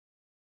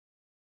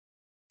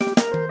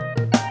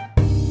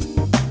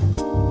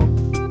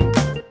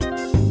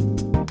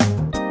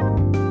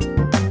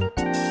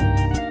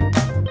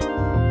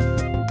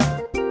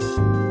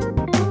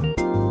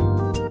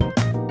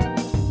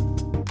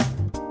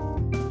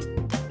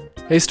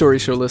Hey Story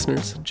Show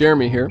listeners,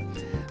 Jeremy here.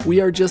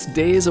 We are just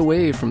days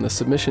away from the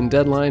submission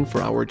deadline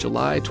for our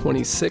July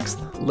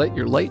 26th Let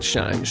Your Light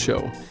Shine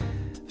show.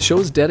 The show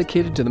is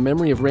dedicated to the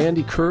memory of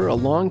Randy Kerr, a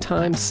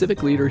longtime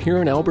civic leader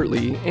here in Albert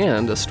Lea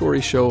and a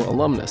Story Show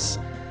alumnus.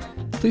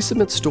 Please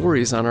submit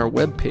stories on our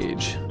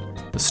webpage,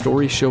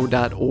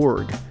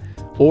 thestoryshow.org,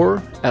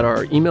 or at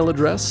our email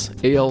address,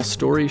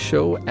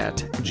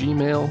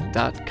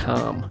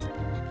 alstoryshow@gmail.com.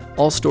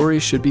 All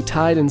stories should be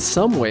tied in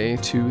some way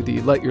to the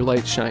Let Your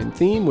Light Shine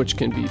theme, which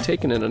can be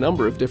taken in a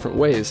number of different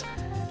ways.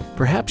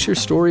 Perhaps your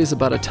story is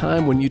about a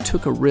time when you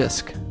took a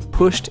risk,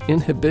 pushed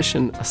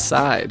inhibition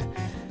aside,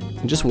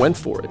 and just went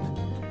for it.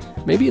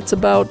 Maybe it's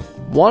about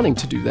wanting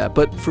to do that,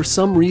 but for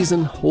some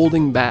reason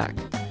holding back.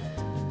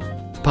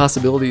 The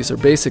possibilities are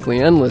basically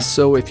endless,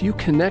 so if you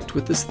connect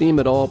with this theme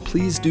at all,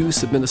 please do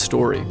submit a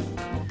story.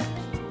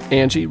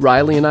 Angie,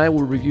 Riley, and I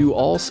will review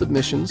all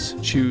submissions,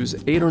 choose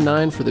 8 or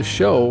 9 for the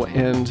show,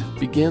 and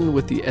begin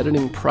with the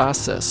editing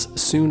process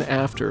soon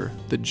after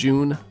the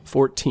June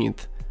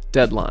 14th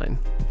deadline.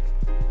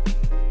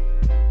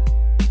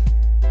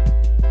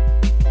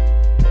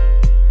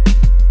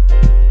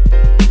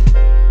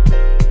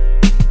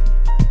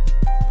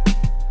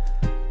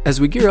 As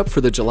we gear up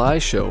for the July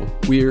show,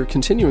 we're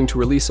continuing to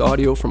release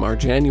audio from our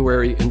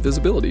January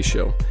Invisibility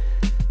show.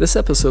 This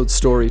episode's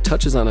story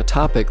touches on a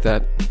topic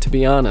that, to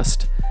be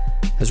honest,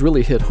 has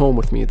really hit home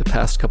with me the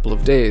past couple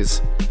of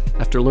days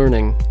after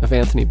learning of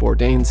Anthony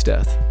Bourdain's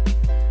death.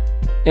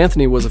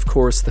 Anthony was, of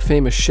course, the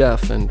famous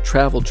chef and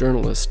travel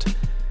journalist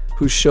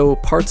whose show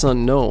Parts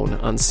Unknown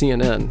on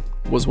CNN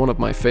was one of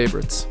my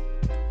favorites.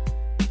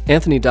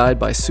 Anthony died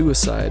by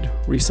suicide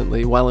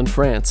recently while in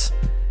France,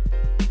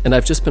 and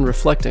I've just been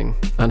reflecting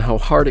on how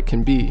hard it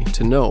can be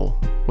to know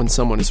when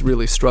someone is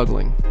really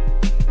struggling.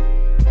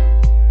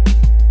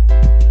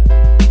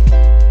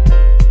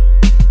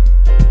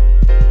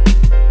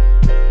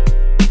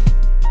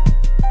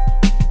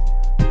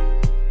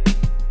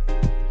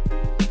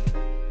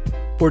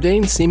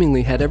 Bourdain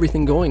seemingly had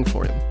everything going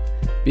for him.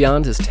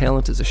 Beyond his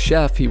talent as a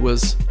chef, he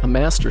was a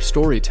master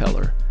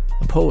storyteller,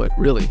 a poet,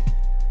 really,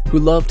 who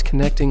loved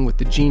connecting with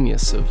the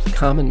genius of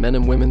common men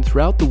and women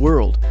throughout the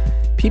world,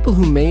 people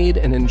who made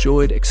and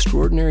enjoyed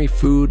extraordinary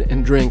food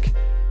and drink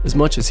as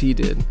much as he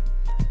did.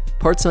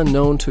 Parts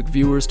Unknown took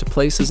viewers to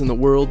places in the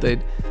world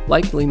they'd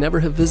likely never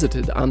have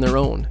visited on their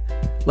own,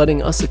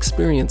 letting us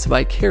experience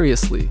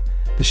vicariously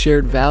the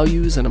shared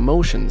values and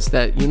emotions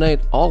that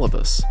unite all of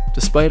us,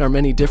 despite our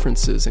many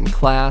differences in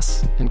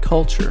class and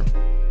culture.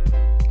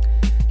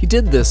 He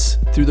did this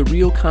through the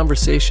real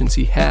conversations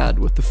he had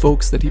with the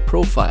folks that he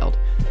profiled.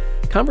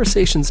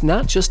 Conversations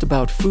not just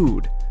about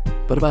food,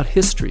 but about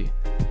history,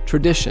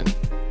 tradition,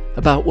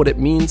 about what it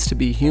means to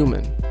be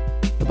human,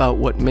 about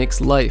what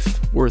makes life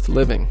worth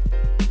living.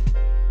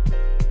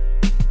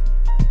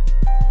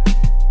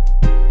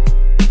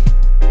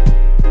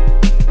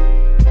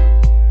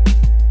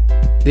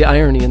 The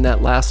irony in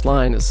that last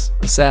line is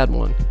a sad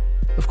one.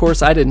 Of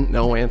course, I didn't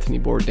know Anthony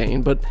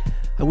Bourdain, but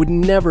I would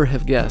never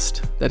have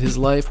guessed that his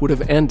life would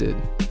have ended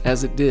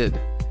as it did.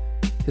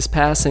 His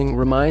passing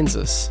reminds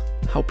us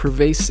how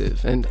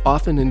pervasive and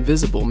often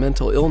invisible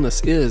mental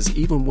illness is,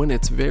 even when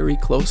it's very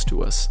close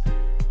to us.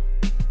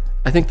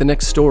 I think the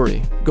next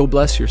story, Go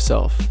Bless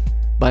Yourself,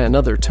 by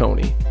another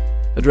Tony,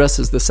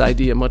 addresses this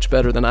idea much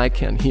better than I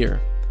can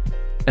here,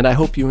 and I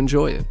hope you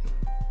enjoy it.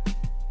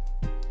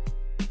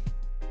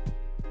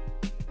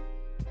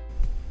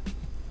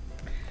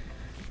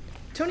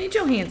 Tony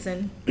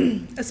Johanson,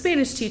 a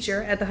Spanish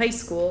teacher at the high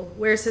school,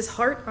 wears his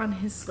heart on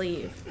his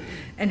sleeve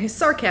and his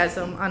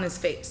sarcasm on his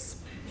face.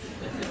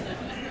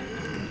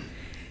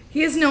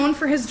 He is known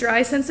for his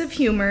dry sense of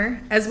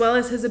humor, as well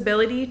as his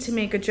ability to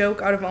make a joke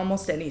out of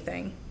almost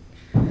anything.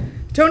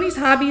 Tony's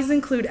hobbies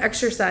include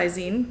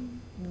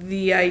exercising,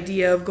 the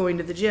idea of going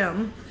to the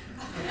gym,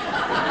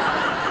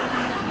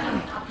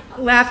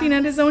 laughing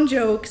at his own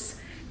jokes,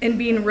 and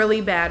being really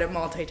bad at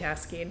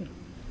multitasking.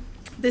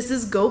 This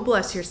is Go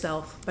Bless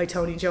Yourself by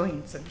Tony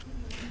Johanson.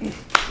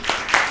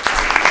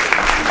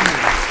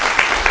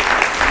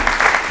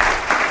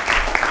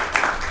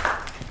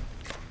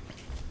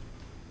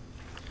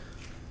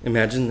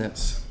 Imagine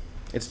this.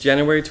 It's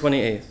January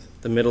 28th,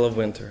 the middle of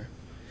winter.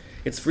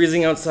 It's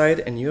freezing outside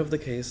and you have the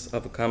case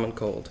of a common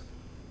cold.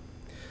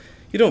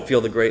 You don't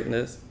feel the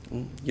greatest.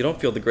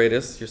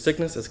 Your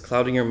sickness is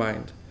clouding your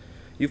mind.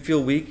 You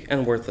feel weak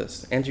and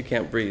worthless and you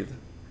can't breathe,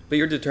 but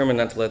you're determined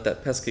not to let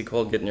that pesky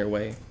cold get in your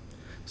way.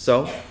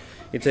 So,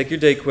 you take your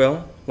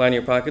Dayquil, line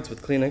your pockets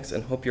with Kleenex,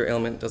 and hope your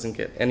ailment doesn't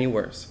get any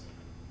worse.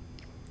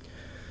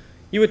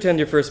 You attend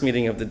your first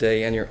meeting of the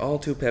day, and your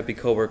all-too-peppy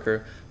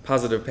coworker,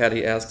 Positive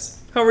Patty, asks,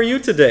 "How are you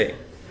today?"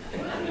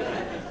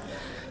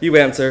 You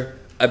answer,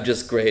 "I'm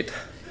just great,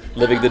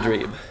 living the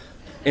dream,"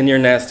 in your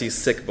nasty,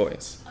 sick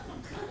voice.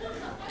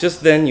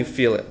 Just then, you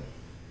feel it.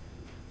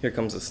 Here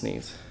comes a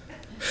sneeze.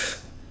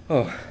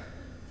 Oh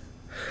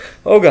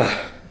God.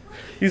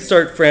 You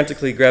start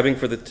frantically grabbing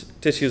for the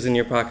tissues in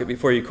your pocket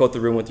before you coat the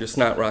room with your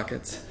snot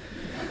rockets.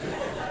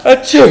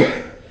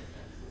 Achoo!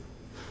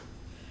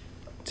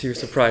 To your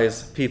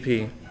surprise,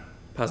 PP,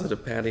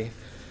 positive Patty,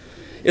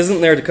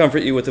 isn't there to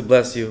comfort you with a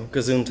bless you,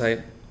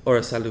 gesundheit, or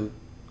a salut.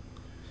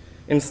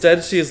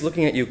 Instead, she is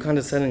looking at you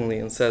condescendingly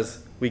and says,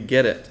 "We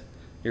get it.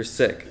 You're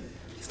sick.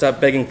 Stop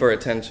begging for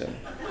attention."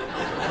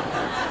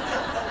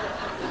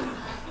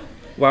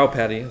 Wow,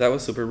 Patty, that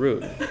was super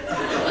rude.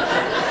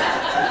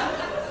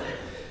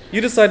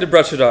 You decide to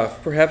brush it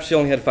off. Perhaps she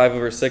only had 5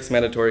 of her 6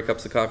 mandatory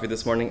cups of coffee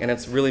this morning, and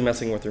it's really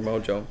messing with her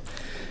mojo.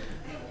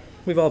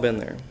 We've all been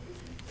there.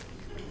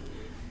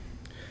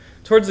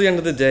 Towards the end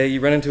of the day, you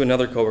run into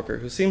another coworker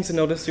who seems to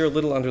notice you're a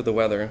little under the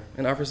weather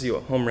and offers you a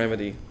home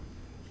remedy.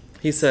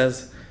 He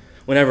says,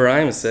 "Whenever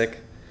I'm sick,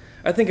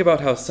 I think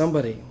about how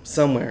somebody,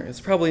 somewhere,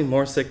 is probably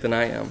more sick than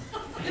I am.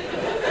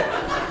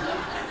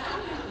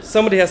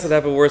 Somebody has to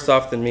have it worse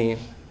off than me.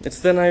 It's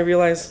then I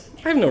realize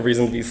I have no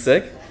reason to be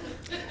sick,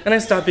 and I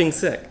stop being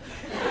sick."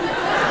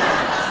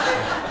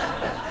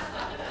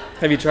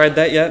 "Have you tried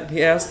that yet?"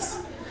 he asks.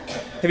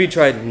 "Have you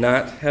tried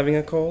not having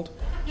a cold?"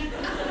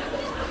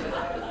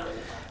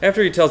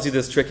 After he tells you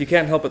this trick, you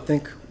can't help but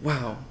think,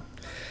 wow,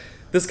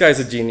 this guy's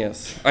a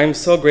genius. I'm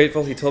so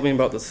grateful he told me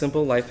about the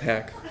simple life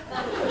hack.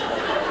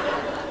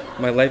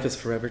 My life is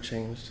forever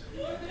changed.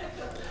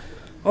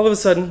 All of a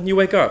sudden, you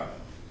wake up.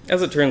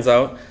 As it turns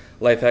out,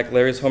 Life Hack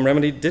Larry's home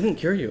remedy didn't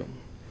cure you.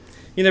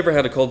 You never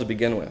had a cold to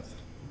begin with.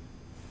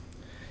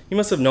 You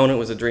must have known it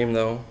was a dream,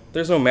 though.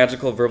 There's no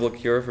magical verbal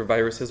cure for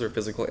viruses or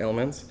physical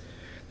ailments.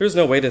 There's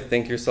no way to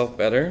think yourself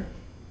better.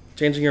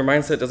 Changing your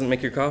mindset doesn't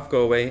make your cough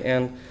go away,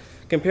 and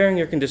comparing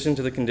your condition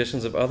to the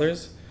conditions of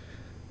others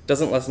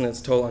doesn't lessen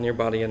its toll on your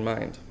body and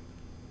mind.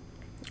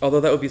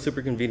 Although that would be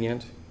super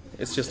convenient,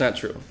 it's just not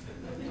true.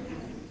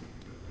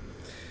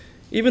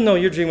 Even though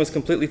your dream was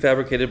completely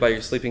fabricated by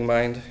your sleeping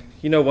mind,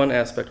 you know one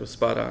aspect was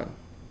spot on: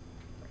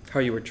 how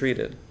you were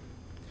treated.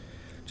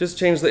 Just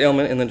change the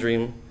ailment in the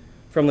dream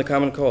from the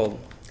common cold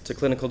to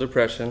clinical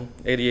depression,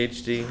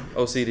 ADHD,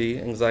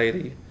 OCD,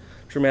 anxiety,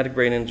 traumatic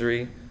brain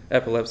injury,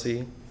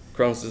 epilepsy,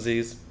 Crohn's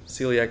disease,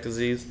 celiac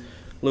disease,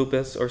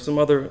 lupus, or some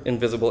other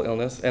invisible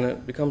illness, and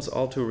it becomes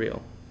all too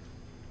real.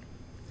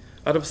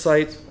 Out of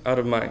sight, out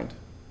of mind.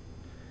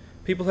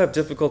 People have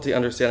difficulty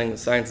understanding the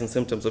signs and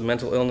symptoms of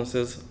mental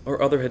illnesses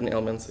or other hidden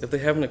ailments if they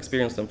haven't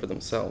experienced them for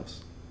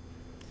themselves.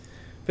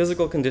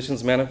 Physical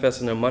conditions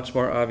manifest in a much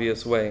more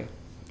obvious way,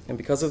 and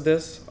because of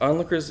this,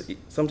 onlookers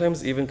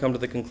sometimes even come to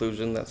the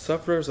conclusion that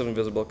sufferers of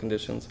invisible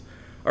conditions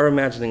are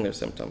imagining their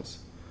symptoms,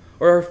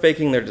 or are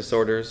faking their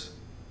disorders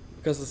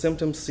because the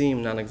symptoms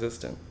seem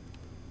non-existent.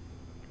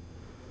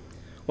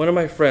 One of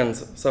my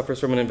friends suffers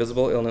from an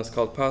invisible illness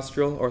called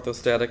postural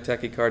orthostatic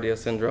tachycardia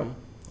syndrome,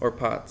 or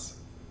POTS.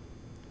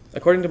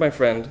 According to my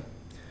friend,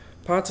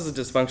 POTS is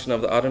a dysfunction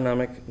of the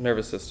autonomic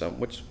nervous system,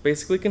 which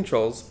basically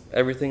controls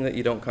everything that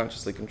you don't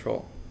consciously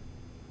control.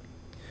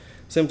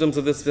 Symptoms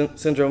of this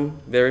syndrome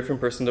vary from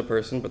person to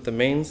person, but the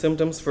main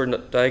symptoms for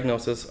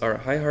diagnosis are a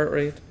high heart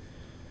rate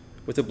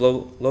with a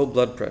low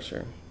blood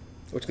pressure,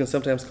 which can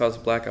sometimes cause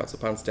blackouts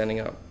upon standing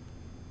up.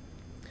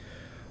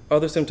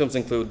 Other symptoms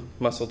include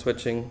muscle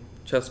twitching,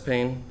 chest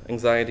pain,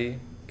 anxiety,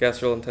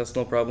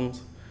 gastrointestinal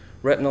problems,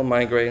 retinal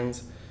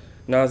migraines,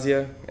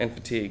 nausea, and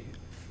fatigue.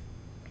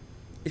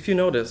 If you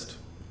noticed,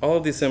 all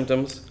of these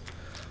symptoms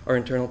are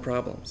internal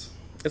problems.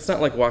 It's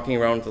not like walking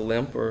around with a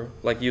limp or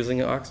like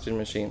using an oxygen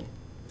machine.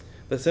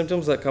 The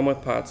symptoms that come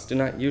with POTS do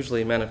not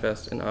usually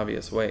manifest in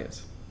obvious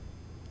ways.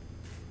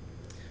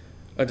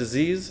 A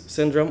disease,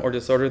 syndrome, or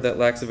disorder that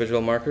lacks a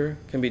visual marker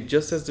can be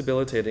just as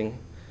debilitating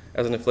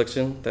as an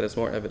affliction that is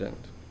more evident.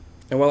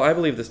 And while I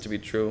believe this to be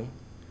true,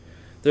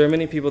 there are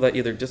many people that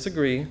either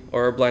disagree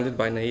or are blinded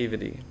by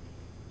naivety.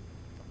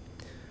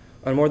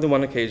 On more than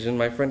one occasion,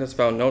 my friend has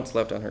found notes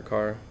left on her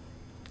car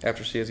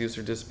after she has used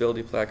her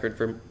disability placard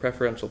for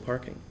preferential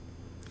parking.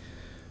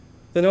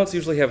 The notes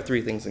usually have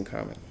 3 things in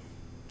common.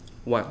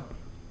 1.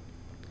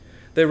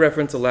 They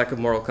reference a lack of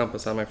moral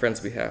compass on my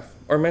friend's behalf,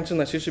 or mention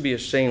that she should be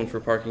ashamed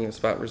for parking in a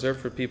spot reserved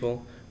for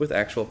people with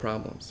actual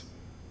problems.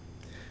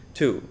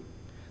 2.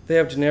 They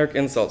have generic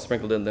insults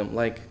sprinkled in them,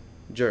 like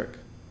jerk.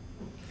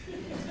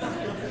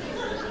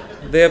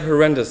 They have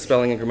horrendous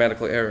spelling and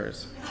grammatical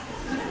errors.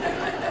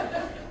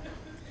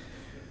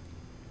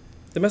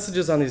 The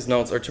messages on these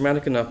notes are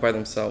traumatic enough by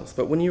themselves,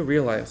 but when you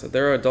realize that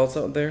there are adults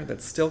out there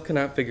that still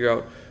cannot figure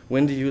out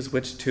when to use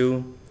which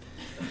to,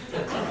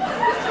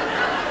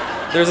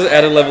 there's an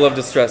added level of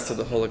distress to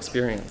the whole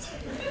experience.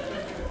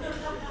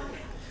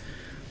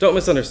 Don't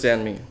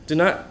misunderstand me. Do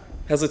not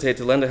hesitate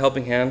to lend a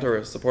helping hand or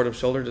a supportive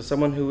shoulder to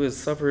someone who is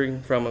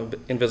suffering from an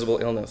invisible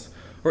illness,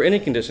 or any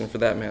condition for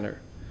that matter.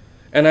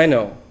 And I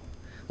know,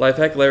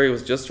 Lifehack Larry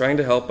was just trying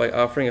to help by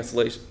offering a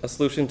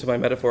solution to my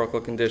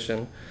metaphorical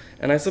condition,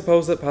 and I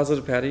suppose that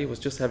Positive Patty was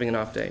just having an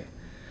off day.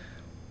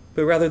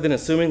 But rather than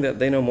assuming that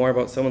they know more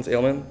about someone's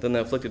ailment than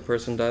the afflicted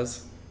person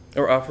does,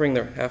 or offering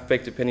their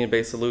half-baked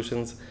opinion-based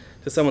solutions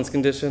to someone's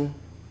condition,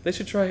 they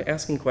should try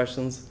asking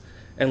questions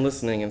and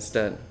listening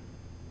instead.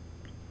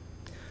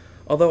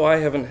 Although I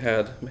haven't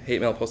had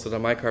hate mail posted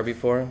on my car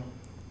before,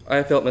 I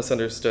have felt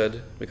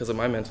misunderstood because of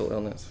my mental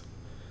illness.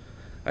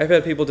 I've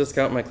had people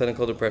discount my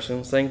clinical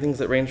depression, saying things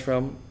that range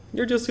from,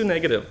 "You're just too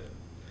negative,"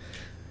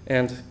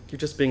 and you're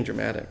just being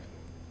dramatic.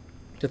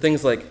 To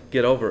things like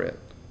get over it,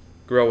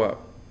 grow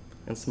up,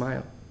 and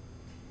smile.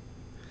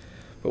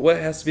 But what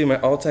has to be my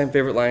all-time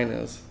favorite line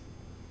is,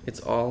 it's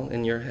all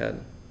in your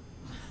head.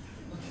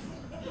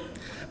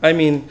 I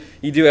mean,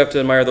 you do have to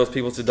admire those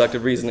people's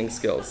deductive reasoning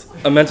skills.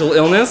 A mental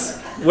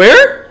illness?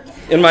 Where?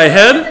 In my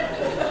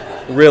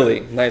head?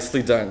 Really,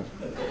 nicely done.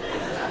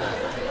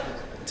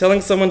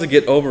 Telling someone to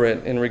get over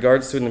it in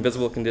regards to an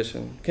invisible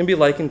condition can be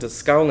likened to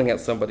scowling at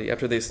somebody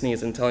after they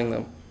sneeze and telling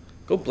them,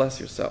 go bless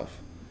yourself.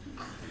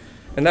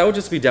 And that would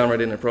just be downright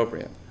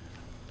inappropriate.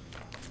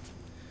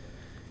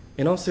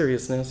 In all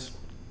seriousness,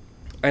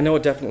 I know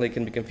it definitely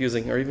can be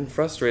confusing or even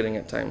frustrating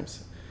at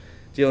times,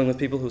 dealing with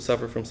people who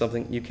suffer from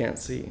something you can't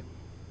see.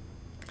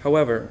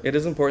 However, it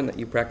is important that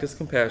you practice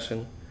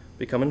compassion,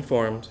 become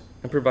informed,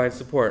 and provide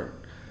support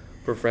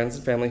for friends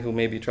and family who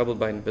may be troubled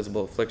by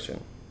invisible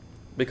affliction.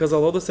 Because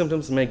although the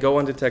symptoms may go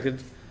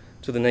undetected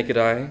to the naked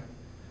eye,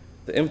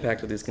 the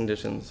impact of these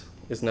conditions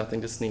is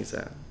nothing to sneeze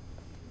at.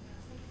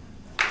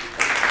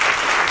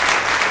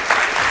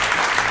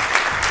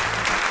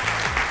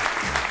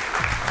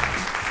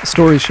 The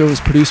Story Show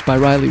is produced by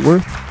Riley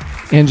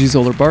Worth, Angie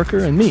Zoller-Barker,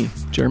 and me,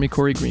 Jeremy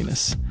Corey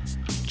Greenis.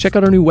 Check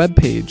out our new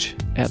webpage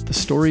at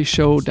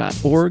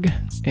thestoryshow.org,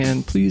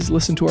 and please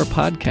listen to our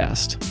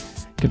podcast.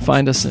 You can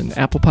find us in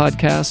Apple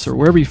Podcasts or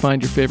wherever you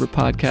find your favorite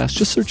podcast.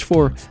 Just search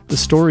for The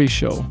Story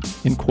Show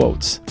in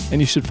quotes, and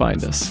you should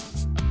find us.